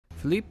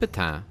Philippe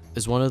Petain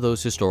is one of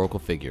those historical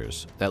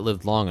figures that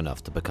lived long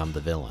enough to become the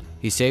villain.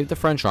 He saved the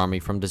French army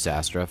from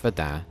disaster at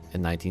Verdun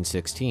in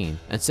 1916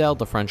 and sailed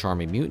the French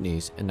army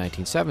mutinies in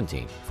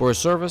 1917. For his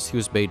service, he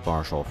was made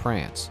Marshal of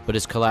France, but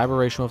his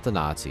collaboration with the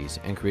Nazis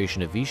and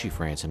creation of Vichy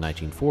France in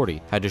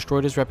 1940 had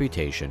destroyed his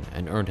reputation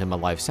and earned him a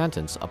life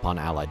sentence upon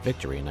Allied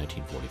victory in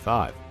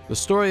 1945. The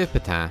story of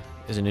Petain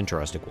is an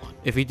interesting one.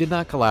 If he did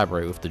not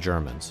collaborate with the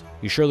Germans,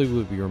 he surely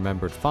would be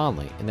remembered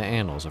fondly in the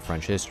annals of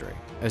French history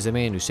as the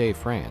man who saved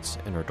France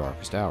in her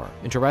darkest hour.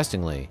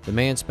 Interestingly, the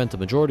man spent the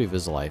majority of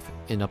his life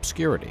in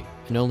obscurity,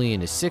 and only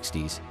in his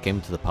 60s came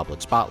into the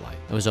public spotlight,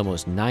 and was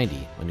almost 90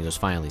 when he was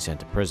finally sent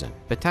to prison.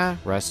 Petain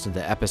rests in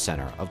the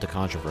epicenter of the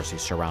controversy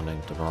surrounding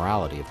the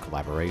morality of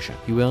collaboration.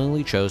 He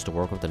willingly chose to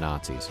work with the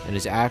Nazis, and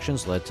his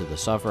actions led to the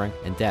suffering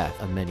and death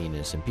of many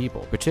innocent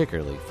people,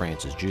 particularly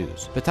France's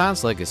Jews.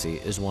 Petain's legacy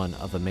is one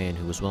of a man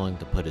who was willing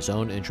to put his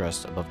own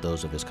interests above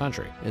those of his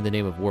country, in the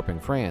name of warping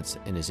France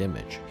in his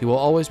image. He will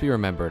always be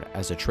remembered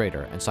as a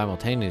traitor and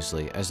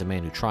simultaneously as the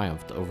man who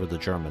triumphed over the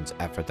Germans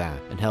at Verdun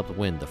and helped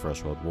win the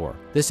First World War.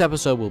 This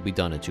episode will be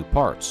done in two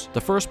parts.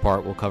 The first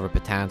part will cover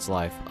Petain's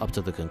life up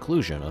to the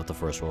conclusion of the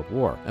First World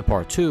War, and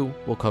part 2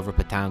 will cover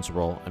Petain's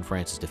role in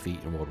France's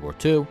defeat in World War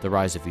II, the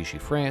rise of Vichy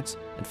France,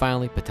 and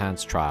finally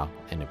Petain's trial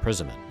and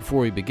imprisonment. Before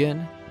we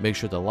begin, make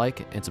sure to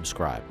like and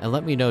subscribe, and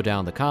let me know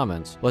down in the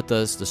comments, what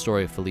does the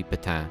story of Philippe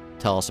Petain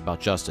tell us about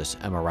justice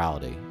and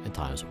morality in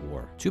times of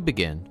war? To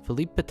begin,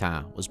 Philippe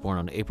Petain was born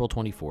on April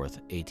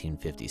 24th,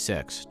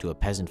 1856, to a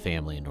peasant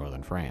family in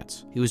northern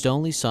France. He was the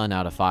only son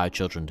out of 5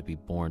 children to be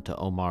born to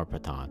Omar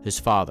Petain, his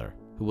father,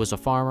 who was a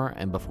farmer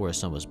and before his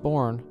son was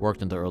born,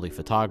 worked in the early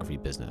photography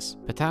business.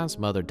 Petain's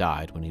mother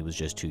died when he was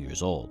just 2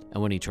 years old,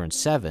 and when he turned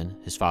 7,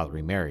 his father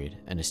remarried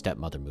and his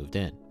stepmother moved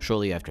in.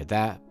 Shortly after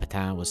that,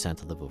 Petain was sent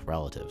to live with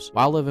relatives.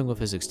 While living with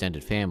his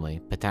extended family,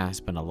 Petain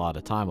spent a lot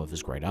of time with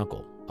his great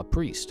uncle, a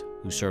priest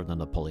who served in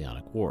the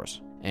Napoleonic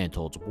Wars, and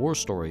told war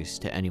stories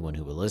to anyone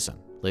who would listen.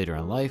 Later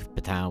in life,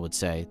 Petain would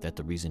say that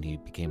the reason he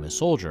became a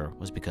soldier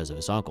was because of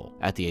his uncle.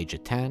 At the age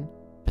of 10,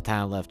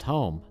 Petain left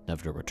home,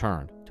 never to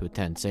return, to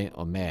attend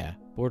Saint-Omer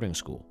boarding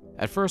school.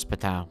 At first,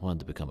 Petain wanted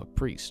to become a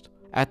priest.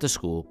 At the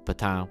school,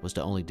 Petain was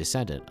the only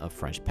descendant of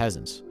French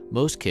peasants.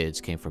 Most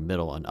kids came from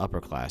middle and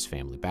upper class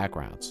family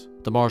backgrounds.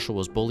 The Marshal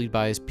was bullied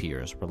by his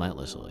peers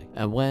relentlessly,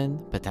 and when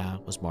Petain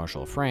was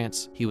Marshal of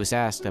France, he was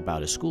asked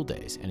about his school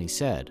days, and he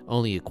said,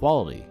 "Only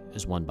equality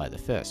is won by the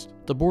fist."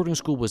 The boarding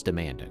school was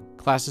demanding.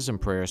 Classes and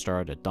prayer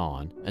started at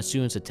dawn, and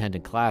students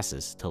attended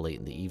classes till late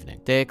in the evening.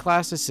 They had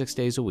classes 6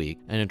 days a week,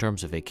 and in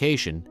terms of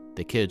vacation,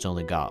 the kids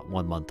only got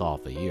 1 month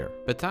off a year.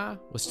 Petain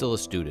was still a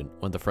student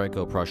when the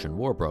Franco-Prussian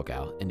War broke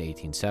out in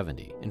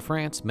 1870. In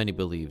France, many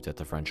believed that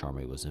the French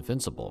army was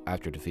invincible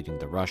after defeating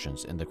the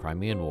Russians in the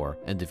Crimean War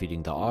and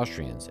defeating the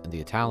Austrians in the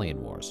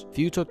Italian Wars.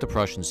 Few took the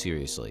Prussians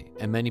seriously,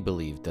 and many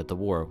believed that the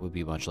war would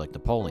be much like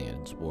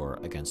Napoleon's war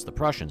against the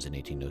Prussians in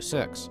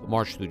 1806, a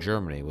march through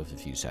Germany with a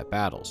few set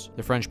battles.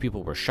 The French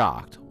people were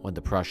shocked when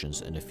the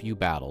Prussians in a few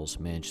battles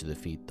managed to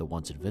defeat the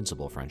once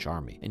invincible French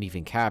army and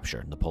even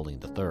capture Napoleon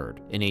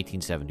III. In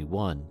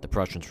 1871, the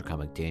Prussians were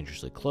coming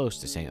dangerously close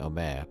to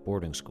Saint-Omer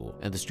boarding school,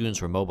 and the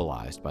students were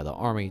mobilized by the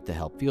army to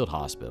help field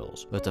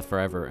hospitals with the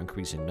forever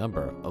increasing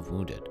number of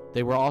wounded.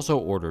 They were also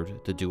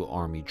ordered to do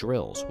army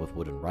drills with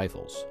wooden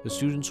rifles. The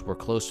students were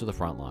close to the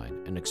front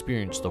line and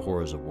experienced the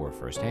horrors of war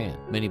firsthand.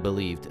 Many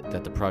believed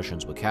that the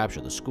Prussians would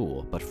capture the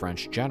school, but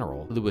French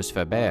General Louis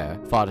Faber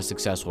fought a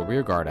successful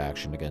rearguard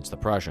action against the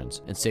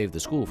Prussians and saved the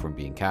school from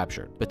being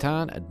captured.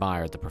 Petain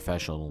admired the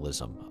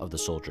professionalism of the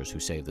soldiers who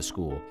saved the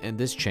school, and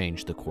this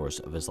changed the course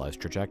of his life's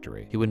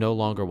trajectory. He would no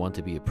longer want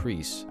to be a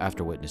priest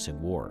after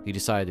witnessing war. He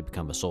decided to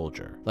become a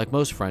soldier. Like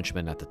most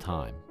Frenchmen at the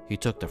time, he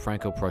took the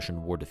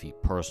Franco-Prussian War defeat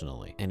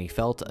personally, and he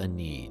felt a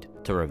need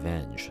to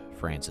revenge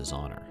France's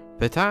honor.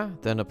 Petain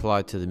then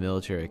applied to the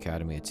military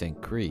academy at St.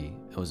 Cré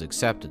and was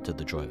accepted to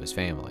the joy of his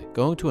family.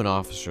 Going to an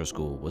officer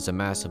school was a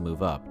massive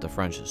move up the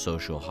French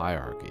social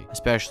hierarchy,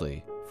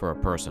 especially for a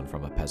person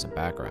from a peasant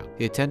background.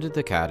 He attended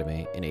the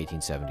academy in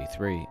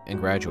 1873 and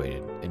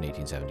graduated in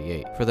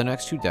 1878. For the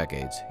next 2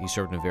 decades, he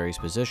served in various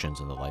positions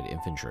in the light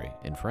infantry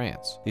in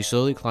France. He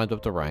slowly climbed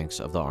up the ranks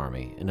of the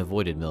army and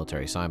avoided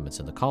military assignments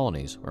in the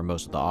colonies where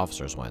most of the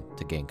officers went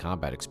to gain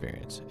combat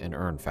experience and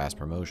earn fast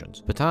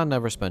promotions. Petain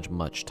never spent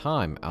much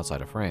time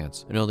outside of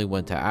France and only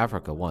went to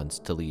Africa once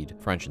to lead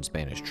French and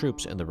Spanish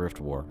troops in the Rift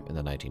War in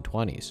the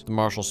 1920s. The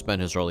Marshal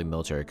spent his early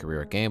military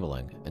career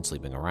gambling and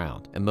sleeping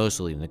around, and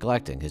mostly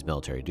neglecting his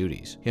military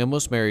duties. He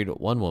almost married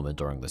one woman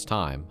during this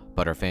time,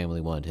 but her family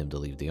wanted him to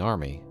leave the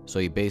army, so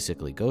he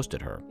basically ghosted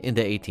her. In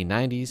the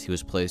 1890s, he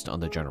was placed on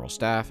the general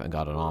staff and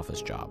got an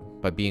office job.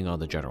 By being on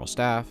the general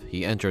staff,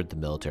 he entered the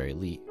military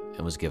elite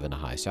and was given a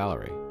high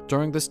salary.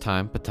 During this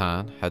time,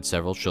 Petain had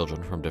several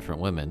children from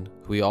different women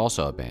who he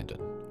also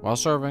abandoned. While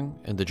serving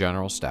in the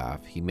general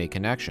staff, he made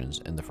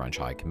connections in the French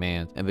High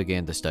Command and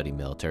began to study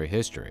military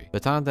history.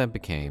 Petain then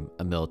became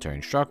a military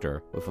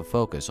instructor with a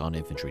focus on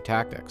infantry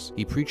tactics.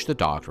 He preached the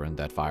doctrine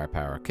that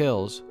firepower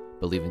kills,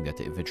 believing that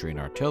the infantry and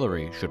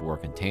artillery should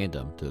work in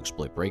tandem to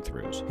exploit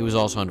breakthroughs. He was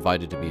also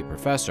invited to be a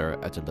professor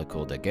at the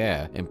École de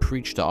Guerre and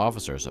preached to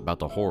officers about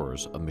the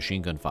horrors of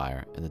machine gun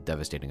fire and the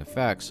devastating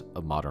effects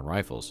of modern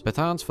rifles.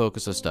 Petain's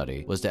focus of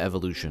study was the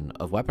evolution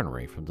of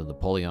weaponry from the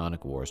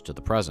Napoleonic Wars to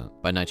the present.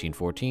 By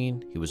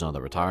 1914, he was on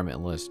the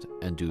retirement list,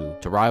 and due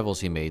to rivals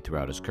he made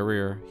throughout his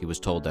career, he was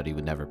told that he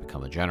would never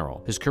become a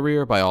general. His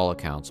career, by all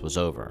accounts, was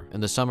over. In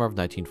the summer of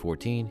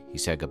 1914, he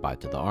said goodbye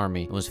to the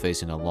army and was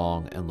facing a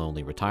long and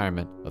lonely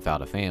retirement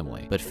without a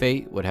family. But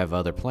fate would have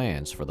other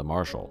plans for the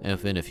Marshal, and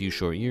within a few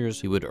short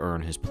years, he would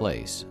earn his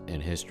place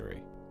in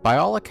history. By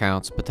all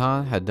accounts,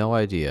 Petain had no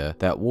idea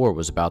that war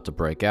was about to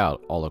break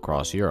out all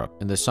across Europe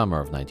in the summer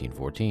of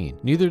 1914.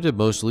 Neither did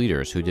most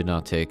leaders who did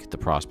not take the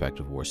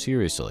prospect of war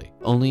seriously.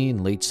 Only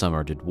in late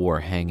summer did war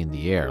hang in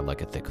the air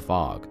like a thick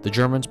fog. The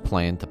Germans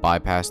planned to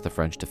bypass the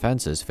French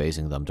defenses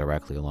facing them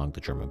directly along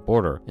the German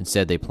border.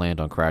 Instead, they planned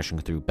on crashing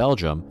through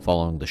Belgium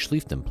following the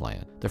Schlieffen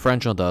Plan. The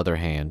French, on the other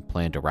hand,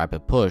 planned a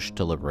rapid push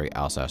to liberate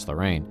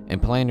Alsace-Lorraine,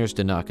 and planners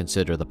did not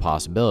consider the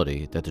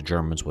possibility that the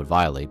Germans would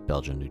violate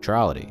Belgian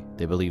neutrality.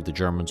 They believed the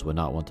Germans would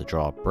not want to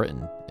draw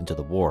Britain into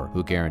the war,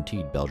 who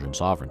guaranteed Belgian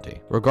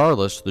sovereignty.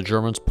 Regardless, the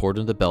Germans poured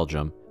into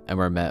Belgium and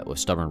were met with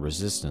stubborn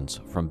resistance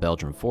from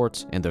Belgian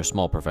forts and their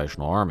small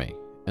professional army.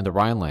 In the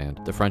Rhineland,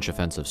 the French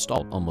offensive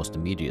stalled almost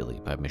immediately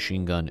by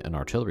machine gun and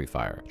artillery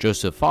fire.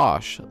 Joseph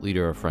Foch,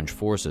 leader of French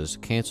forces,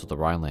 canceled the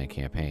Rhineland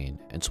campaign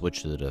and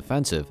switched to the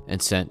defensive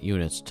and sent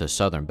units to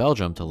southern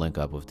Belgium to link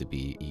up with the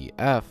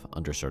BEF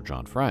under Sir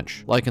John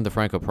French. Like in the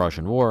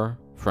Franco-Prussian War,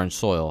 French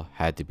soil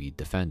had to be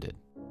defended.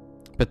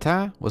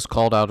 Petain was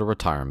called out of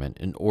retirement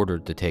and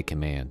ordered to take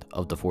command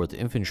of the 4th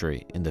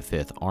Infantry in the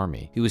 5th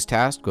Army. He was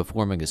tasked with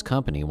forming his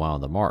company while on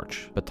the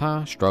march.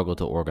 Petain struggled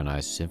to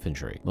organize his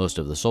infantry. Most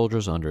of the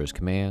soldiers under his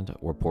command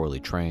were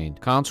poorly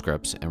trained,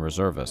 conscripts and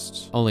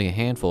reservists. Only a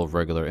handful of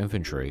regular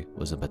infantry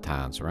was in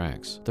Petain's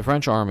ranks. The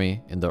French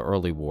army in the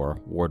early war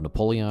wore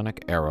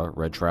Napoleonic-era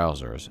red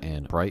trousers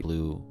and bright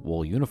blue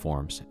wool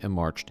uniforms and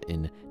marched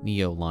in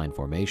neo-line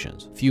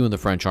formations. Few in the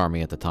French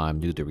army at the time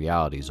knew the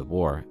realities of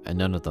war, and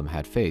none of them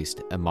had faced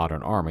a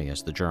modern army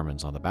as the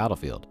Germans on the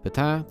battlefield.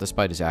 Petain,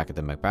 despite his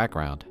academic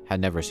background,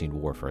 had never seen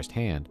war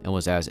firsthand and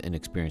was as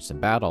inexperienced in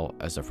battle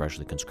as the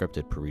freshly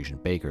conscripted Parisian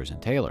bakers and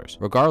tailors.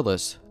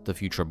 Regardless, the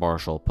future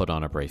Marshal put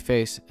on a brave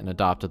face and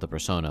adopted the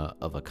persona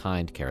of a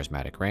kind,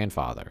 charismatic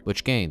grandfather,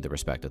 which gained the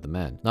respect of the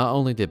men. Not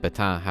only did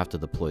Petain have to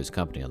deploy his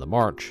company on the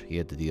march, he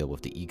had to deal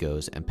with the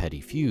egos and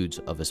petty feuds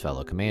of his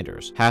fellow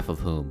commanders, half of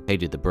whom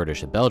hated the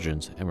British and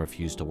Belgians and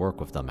refused to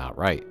work with them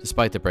outright.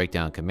 Despite the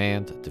breakdown in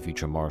command, the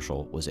future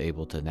Marshal was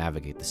able to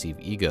navigate the sea of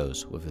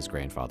egos with his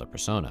grandfather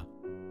persona.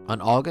 On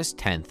August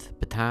 10th,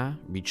 Petain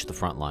reached the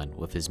front line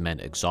with his men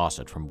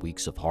exhausted from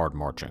weeks of hard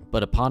marching.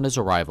 But upon his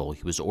arrival,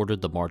 he was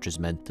ordered to march his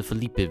men to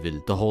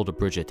Philippeville to hold a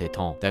bridge at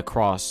Tétouan that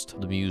crossed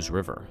the Meuse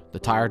River. The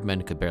tired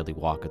men could barely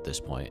walk at this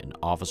point, and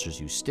officers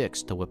used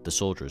sticks to whip the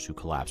soldiers who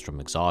collapsed from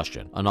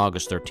exhaustion. On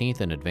August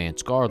 13th, an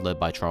advance guard led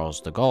by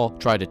Charles de Gaulle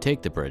tried to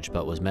take the bridge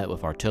but was met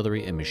with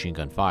artillery and machine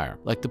gun fire.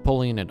 Like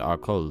Napoleon at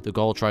Arcole, de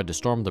Gaulle tried to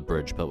storm the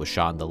bridge but was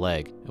shot in the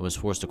leg and was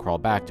forced to crawl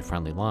back to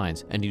friendly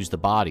lines and use the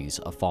bodies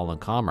of fallen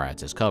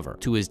comrades as cover.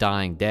 To his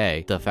dying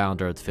day, the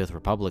founder of the Fifth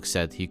Republic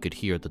said he could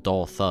hear the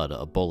dull thud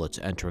of bullets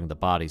entering the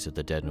bodies of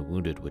the dead and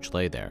wounded which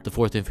lay there. The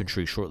 4th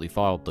Infantry shortly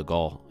followed de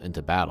Gaulle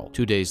into battle.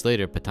 2 days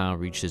later, Petain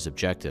reached his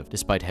objective,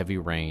 despite heavy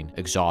rain,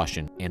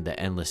 exhaustion, and the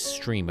endless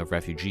stream of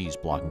refugees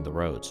blocking the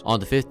roads. On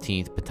the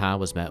 15th, Petain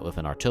was met with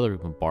an artillery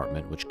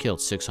bombardment which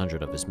killed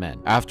 600 of his men.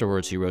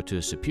 Afterwards, he wrote to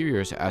his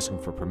superiors asking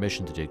for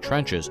permission to dig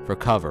trenches for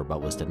cover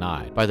but was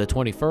denied. By the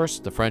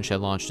 21st, the French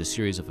had launched a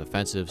series of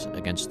offensives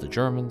against the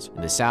Germans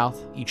in the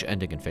south, each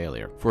ending in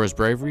failure. For his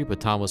bravery,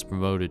 Petain was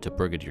promoted to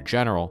brigadier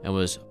general and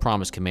was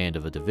promised command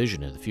of a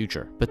division in the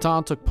future.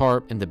 Petain took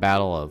part in the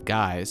Battle of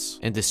Guise,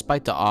 and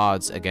despite the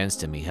odds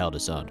against him, he held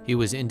his own. He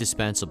was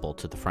indispensable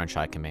to the French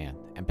high command,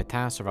 and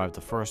Petain survived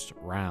the first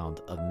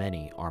round of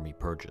many army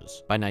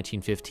purges. By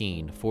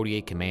 1915,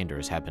 48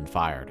 commanders had been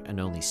fired, and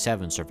only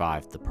 7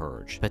 survived the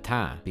purge,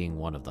 Petain being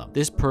one of them.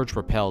 This purge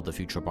propelled the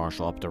future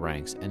Marshal up the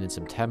ranks, and in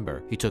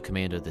September, he took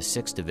command of the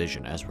 6th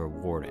Division as a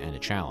reward and a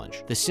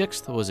challenge. The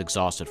 6th was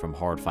exhausted from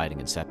hard fighting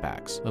and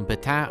setbacks. When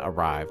Petain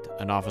arrived,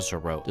 an officer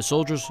wrote, "The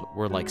soldiers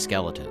were like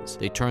skeletons.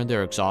 They turned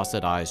their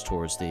exhausted eyes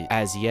towards the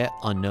as yet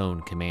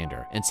unknown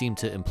commander and seemed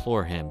to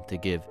implore him to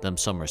give them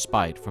some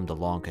respite from the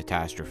long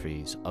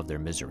catastrophes of their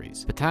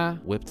miseries." Petain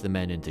whipped the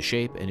men into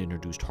shape and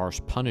introduced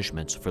harsh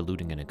punishments for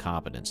looting and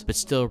incompetence, but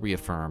still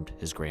reaffirmed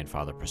his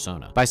grandfather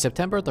persona. By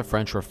September, the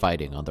French were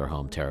fighting on their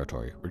home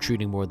territory,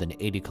 retreating more than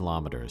 80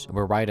 kilometers, and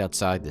were right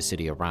outside the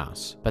city of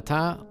Reims.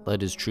 Petain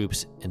led his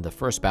troops in the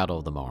First Battle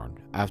of the Marne.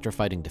 After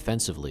fighting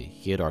defensively,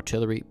 he had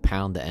artillery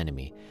pound the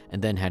enemy,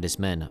 and then had his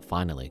men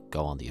finally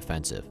go on the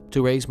offensive.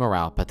 To raise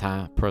morale,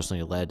 Petain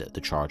personally led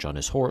the charge on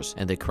his horse,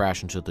 and they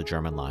crashed into the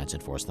German lines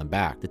and forced them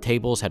back. The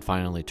tables had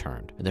finally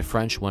turned, and the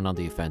French went on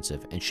the offensive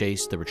offensive and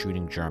chased the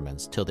retreating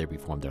Germans till they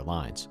reformed their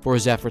lines. For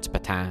his efforts,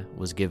 Petain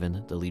was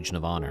given the Legion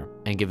of Honor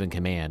and given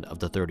command of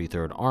the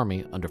 33rd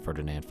Army under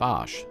Ferdinand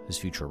Foch, his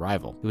future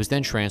rival. He was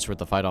then transferred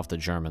to fight off the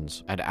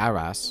Germans at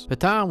Arras.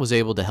 Petain was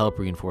able to help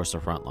reinforce the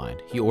front line.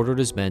 He ordered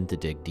his men to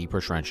dig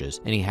deeper trenches,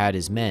 and he had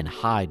his men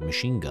hide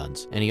machine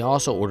guns, and he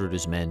also ordered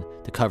his men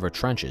to cover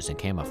trenches and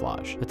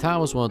camouflage. Petain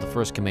was one of the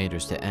first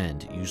commanders to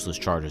end useless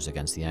charges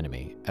against the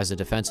enemy. As a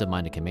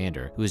defensive-minded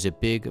commander, he was a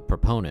big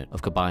proponent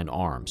of combined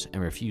arms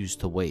and refused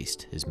to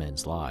waste his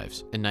men's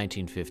lives. In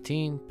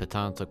 1915,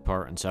 Petain took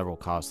part in several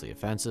costly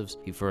offensives.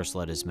 He first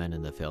led his men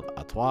in the failed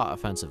Artois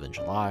offensive in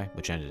July,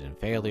 which ended in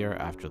failure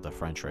after the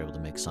French were able to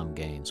make some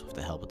gains with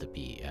the help of the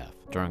PEF.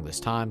 During this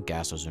time,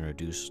 gas was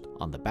introduced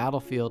on the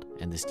battlefield,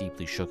 and this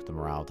deeply shook the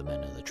morale of the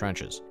men in the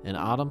trenches. In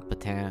autumn,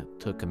 Petain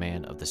took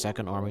command of the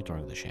Second Army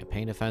during the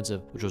Champagne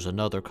offensive, which was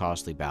another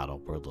costly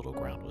battle where little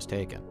ground was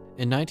taken.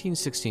 In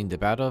 1916, the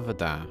Battle of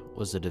Verdun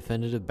was the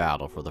definitive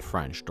battle for the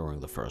French during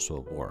the First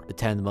World War. The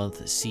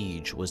 10-month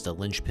siege was the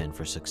linchpin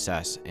for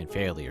success and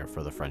failure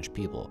for the French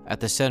people. At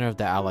the center of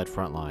the Allied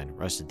front line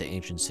rested the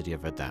ancient city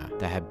of Verdun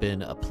that had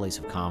been a place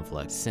of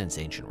conflict since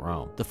ancient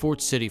Rome. The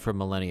fort city for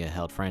millennia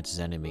held France's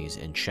enemies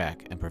in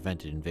check and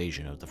prevented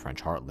invasion of the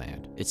French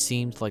heartland. It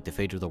seemed like the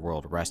fate of the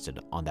world rested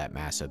on that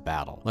massive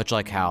battle, much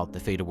like how the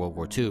fate of World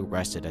War II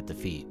rested at the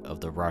feet of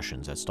the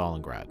Russians at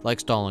Stalingrad. Like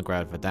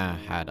Stalingrad, Verdun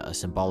had a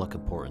symbolic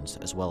importance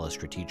as well as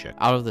strategic.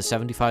 Out of the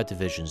 75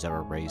 divisions that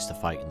were raised to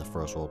fight in the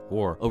First World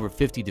War, over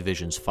 50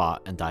 divisions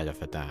fought and died at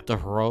Verdun. The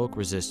heroic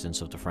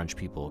resistance of the French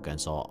people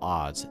against all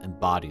odds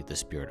embodied the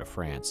spirit of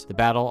France. The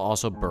battle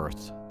also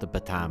birthed the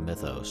Petain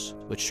mythos,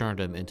 which turned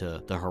him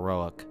into the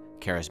heroic,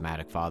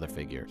 charismatic father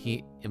figure.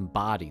 He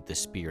embodied the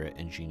spirit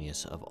and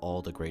genius of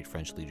all the great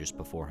French leaders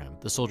before him.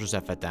 The soldiers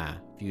at Verdun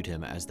viewed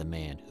him as the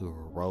man who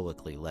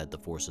heroically led the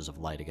forces of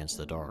light against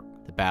the dark.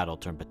 The battle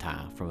turned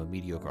Petain from a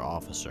mediocre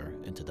officer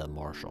into the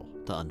marshal,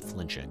 the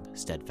unflinching,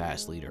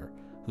 steadfast leader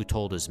who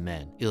told his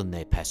men, "Ils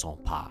ne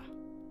passeront pas,"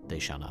 they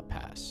shall not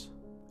pass.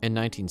 In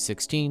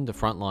 1916, the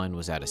front line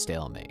was at a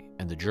stalemate,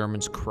 and the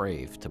Germans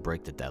craved to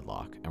break the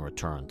deadlock and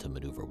return to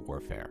maneuver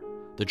warfare.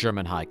 The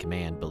German high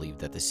command believed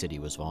that the city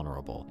was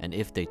vulnerable, and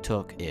if they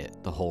took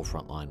it, the whole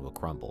front line would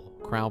crumble.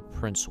 Crown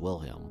Prince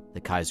Wilhelm, the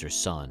Kaiser's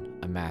son,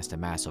 amassed a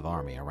massive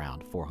army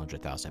around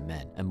 400,000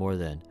 men and more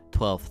than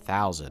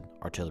 12,000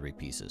 artillery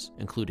pieces,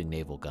 including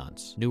naval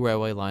guns. New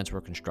railway lines were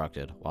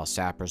constructed, while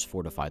sappers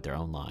fortified their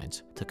own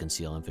lines to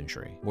conceal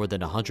infantry. More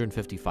than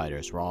 150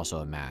 fighters were also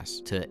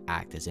amassed to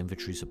act as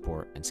infantry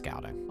support and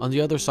scouting. On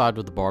the other side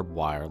of the barbed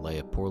wire lay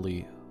a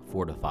poorly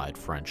fortified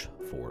French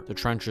fort. The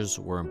trenches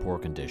were in poor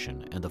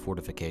condition, and the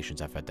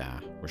fortifications at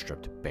Verdun were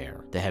stripped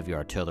bare. The heavy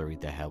artillery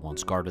that had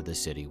once guarded the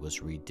city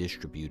was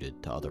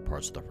redistributed to other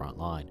parts of the front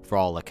line. For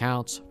all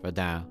accounts,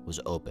 Verdun was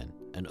open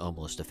and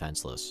almost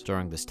defenseless.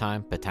 During this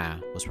time,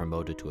 Petain was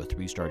promoted to a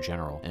 3-star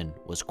general and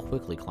was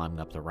quickly climbing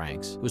up the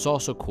ranks. He was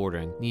also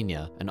courting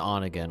Nina, an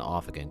on-again,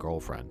 off-again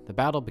girlfriend. The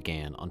battle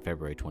began on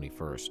February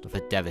 21st with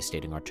a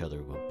devastating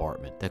artillery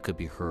bombardment that could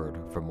be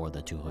heard for more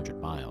than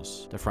 200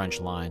 miles. The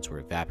French lines were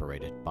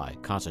evaporated by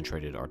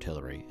concentrated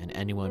artillery, and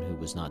anyone who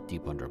was not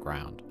deep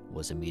underground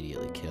was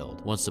immediately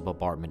killed. Once the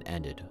bombardment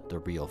ended, the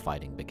real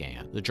fighting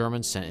began. The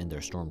Germans sent in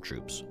their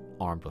stormtroops,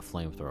 armed with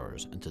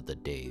flamethrowers, into the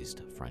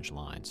dazed French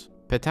lines.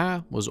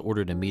 Petain was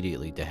ordered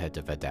immediately to head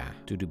to Verdun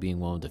due to being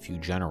one of the few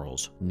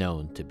generals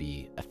known to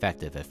be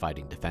effective at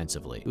fighting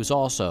defensively. He was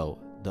also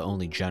the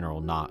only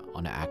general not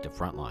on an active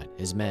front line.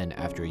 His men,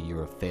 after a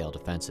year of failed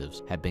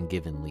offensives, had been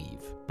given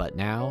leave, but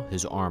now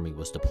his army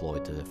was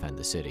deployed to defend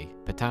the city.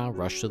 Petain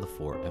rushed to the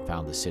fort and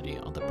found the city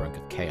on the brink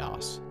of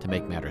chaos. To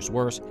make matters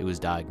worse, he was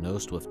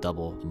diagnosed with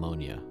double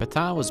pneumonia.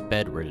 Petain was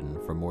bedridden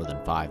for more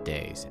than 5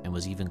 days and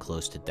was even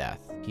close to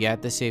death. He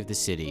had to save the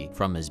city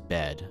from his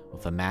bed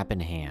with a map in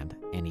hand,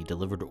 and he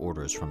delivered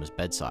orders from his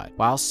bedside.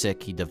 While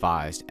sick, he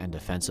devised an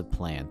defensive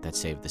plan that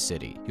saved the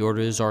city. He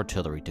ordered his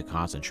artillery to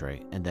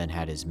concentrate and then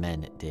had his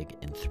men dig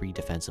in 3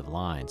 defensive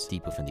lines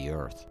deep within the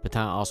earth.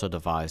 Petain also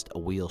devised a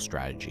wheel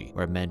strategy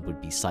where men would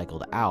be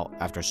cycled out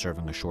after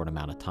serving a short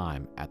amount of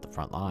time at the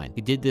front line. He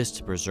did this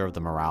to preserve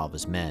the morale of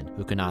his men,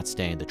 who could not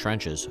stay in the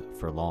trenches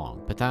for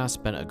long. Petain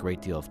spent a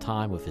great deal of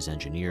time with his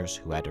engineers,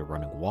 who added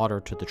running water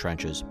to the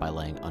trenches by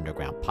laying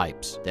underground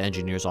pipes. The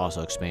engineers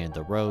also expanded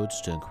the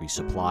roads to increase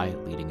supply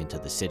leading into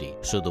the city,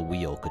 so the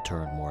wheel could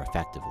turn more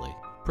effectively.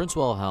 Prince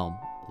Wilhelm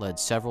led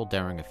several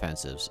daring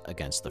offensives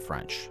against the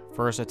French,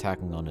 first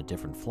attacking on a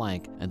different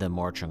flank and then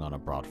marching on a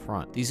broad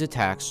front. These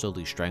attacks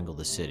slowly strangled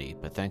the city,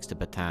 but thanks to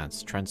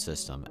Petain's trench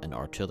system and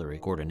artillery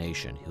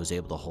coordination, he was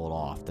able to hold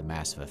off the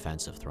massive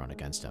offensive thrown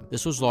against him.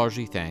 This was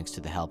largely thanks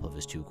to the help of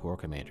his 2 corps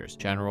commanders,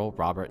 General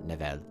Robert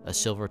Nivelle, a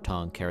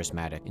silver-tongued,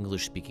 charismatic,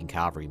 English-speaking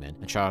cavalryman,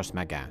 and Charles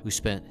Magan, who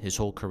spent his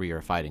whole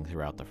career fighting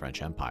throughout the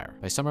French Empire.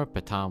 By summer,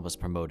 Petain was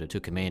promoted to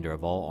commander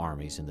of all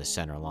armies in the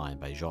center line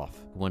by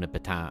Joffre, who wanted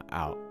Petain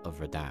out of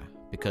Verdun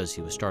because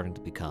he was starting to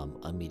become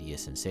a media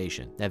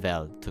sensation.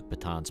 Nivelle took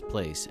Petain's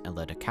place and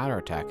led a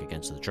counterattack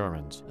against the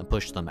Germans and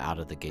pushed them out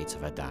of the gates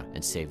of Verdun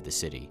and saved the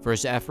city. For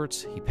his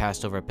efforts, he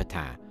passed over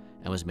Petain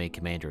and was made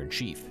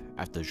commander-in-chief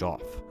after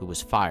Joffre, who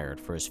was fired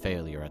for his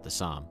failure at the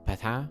Somme.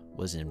 Petain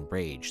was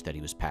enraged that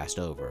he was passed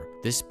over.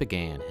 This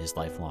began his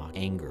lifelong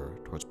anger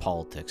towards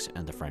politics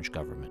and the French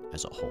government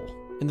as a whole.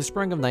 In the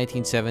spring of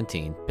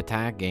 1917,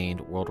 Petain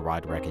gained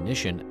worldwide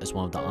recognition as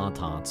one of the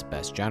Entente's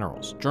best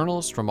generals.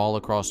 Journalists from all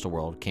across the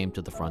world came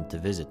to the front to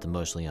visit the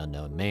mostly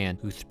unknown man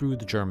who threw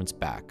the Germans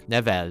back.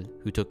 Nivelle,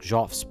 who took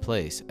Joffre's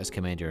place as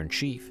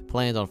commander-in-chief,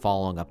 planned on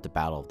following up the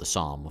Battle of the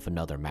Somme with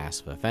another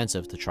massive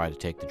offensive to try to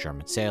take the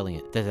German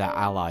salient that the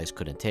Allies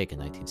couldn't take in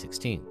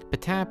 1916.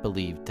 Petain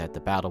believed that the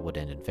battle would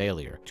end in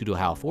failure due to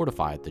how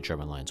fortified the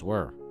German lines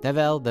were.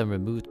 Nivelle then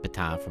removed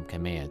Petain from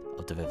command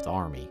of the Fifth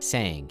Army,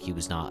 saying he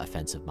was not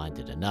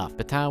offensive-minded enough.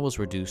 Petain was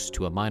reduced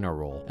to a minor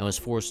role and was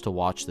forced to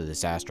watch the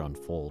disaster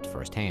unfold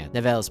firsthand.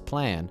 Nivelle's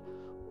plan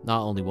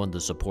not only won the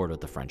support of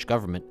the French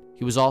government,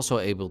 he was also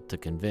able to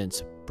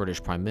convince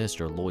British Prime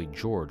Minister Lloyd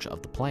George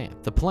of the plan.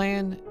 The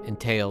plan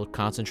entailed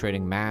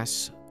concentrating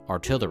mass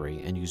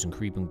artillery and using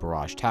creeping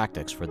barrage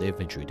tactics for the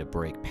infantry to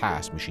break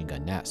past machine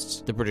gun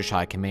nests. The British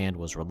High Command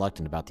was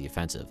reluctant about the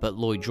offensive, but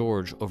Lloyd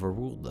George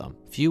overruled them.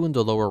 Few in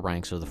the lower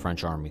ranks of the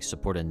French army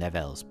supported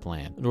Nivelle's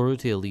plan. In order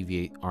to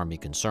alleviate army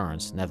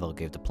concerns, Nivelle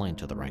gave the plan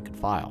to the rank and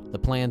file. The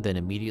plan then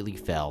immediately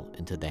fell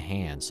into the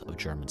hands of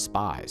German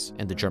spies,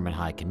 and the German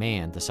High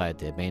Command decided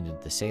to abandon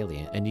the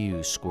salient and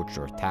use scorched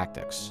earth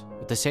tactics.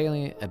 With the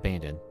salient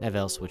abandoned,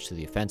 Nivelle switched to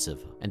the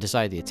offensive and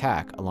decided to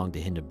attack along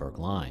the Hindenburg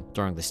Line.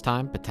 During this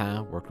time,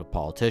 Petain worked with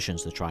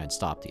politicians to try and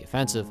stop the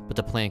offensive, but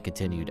the plan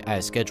continued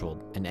as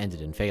scheduled and ended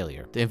in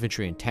failure. The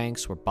infantry and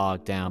tanks were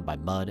bogged down by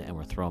mud and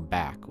were thrown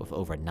back, with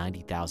over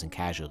 90,000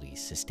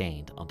 casualties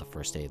sustained on the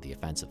first day of the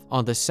offensive.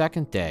 On the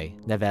second day,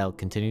 Nivelle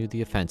continued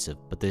the offensive,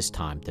 but this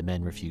time the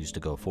men refused to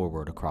go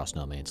forward across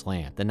no man's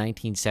land. The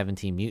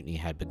 1917 mutiny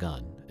had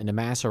begun. In a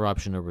mass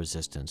eruption of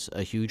resistance,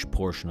 a huge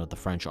portion of the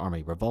French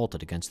army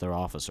revolted against their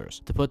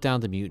officers. To put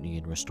down the mutiny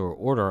and restore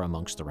order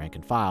amongst the rank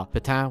and file,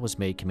 Petain was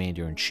made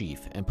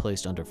commander-in-chief and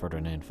placed under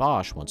Ferdinand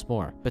Foch once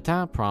more.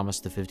 Petain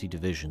promised the 50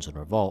 divisions in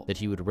revolt that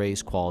he would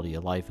raise quality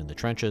of life in the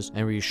trenches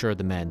and reassure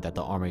the men that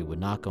the army would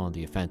not go on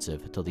the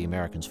offensive until the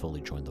Americans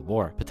fully joined the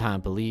war. Petain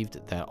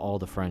believed that all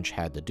the French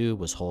had to do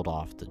was hold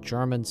off the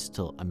Germans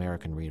till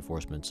American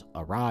reinforcements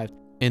arrived.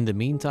 In the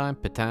meantime,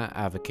 Petain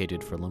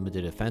advocated for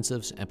limited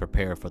offensives and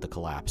prepared for the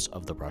collapse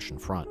of the Russian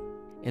front.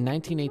 In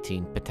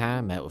 1918,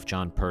 Petain met with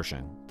John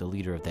Pershing, the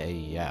leader of the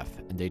AEF,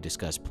 and they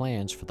discussed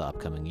plans for the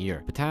upcoming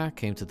year. Petain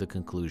came to the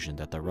conclusion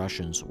that the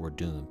Russians were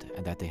doomed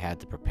and that they had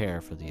to prepare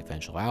for the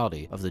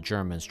eventuality of the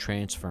Germans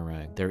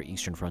transferring their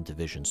Eastern Front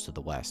divisions to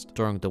the west.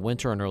 During the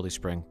winter and early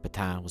spring,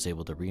 Petain was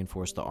able to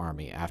reinforce the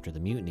army after the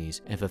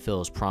mutinies and fulfill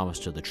his promise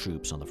to the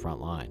troops on the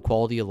front line.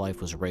 Quality of life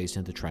was raised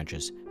in the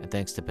trenches, and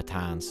thanks to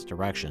Petain's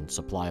direction,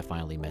 supply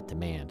finally met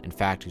demand, and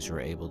factories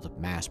were able to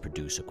mass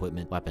produce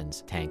equipment,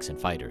 weapons, tanks,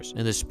 and fighters.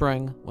 In the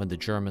spring, when the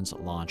Germans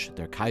launched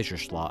their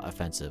Kaiserslautern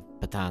offensive,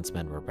 Petain's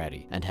men were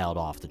ready and held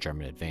off the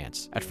German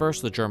advance. At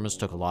first, the Germans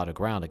took a lot of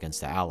ground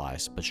against the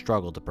Allies, but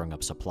struggled to bring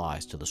up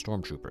supplies to the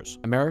stormtroopers.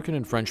 American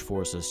and French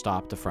forces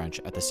stopped the French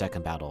at the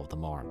Second Battle of the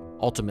Marne.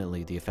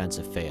 Ultimately, the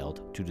offensive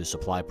failed due to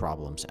supply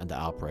problems and the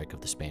outbreak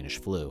of the Spanish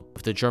flu.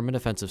 With the German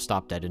offensive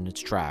stopped dead in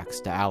its tracks,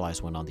 the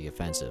Allies went on the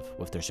offensive,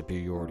 with their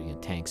superiority in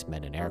tanks,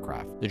 men, and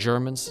aircraft. The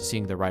Germans,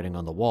 seeing the writing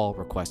on the wall,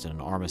 requested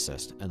an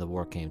armistice, and the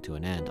war came to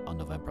an end on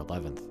November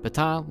 11th.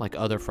 Petain, like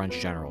other French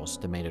generals,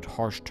 demanded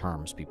harsh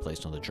terms be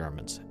placed on the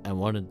Germans, and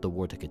wanted the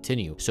war to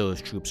continue so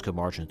his troops could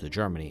march into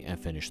Germany and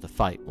finish the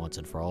fight once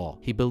and for all.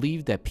 He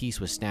believed that peace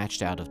was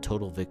snatched out of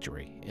total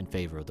victory in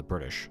favor of the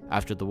British.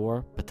 After the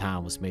war,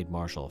 Petain was made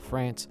Marshal of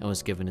France and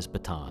was given his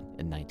baton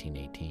in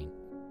 1918.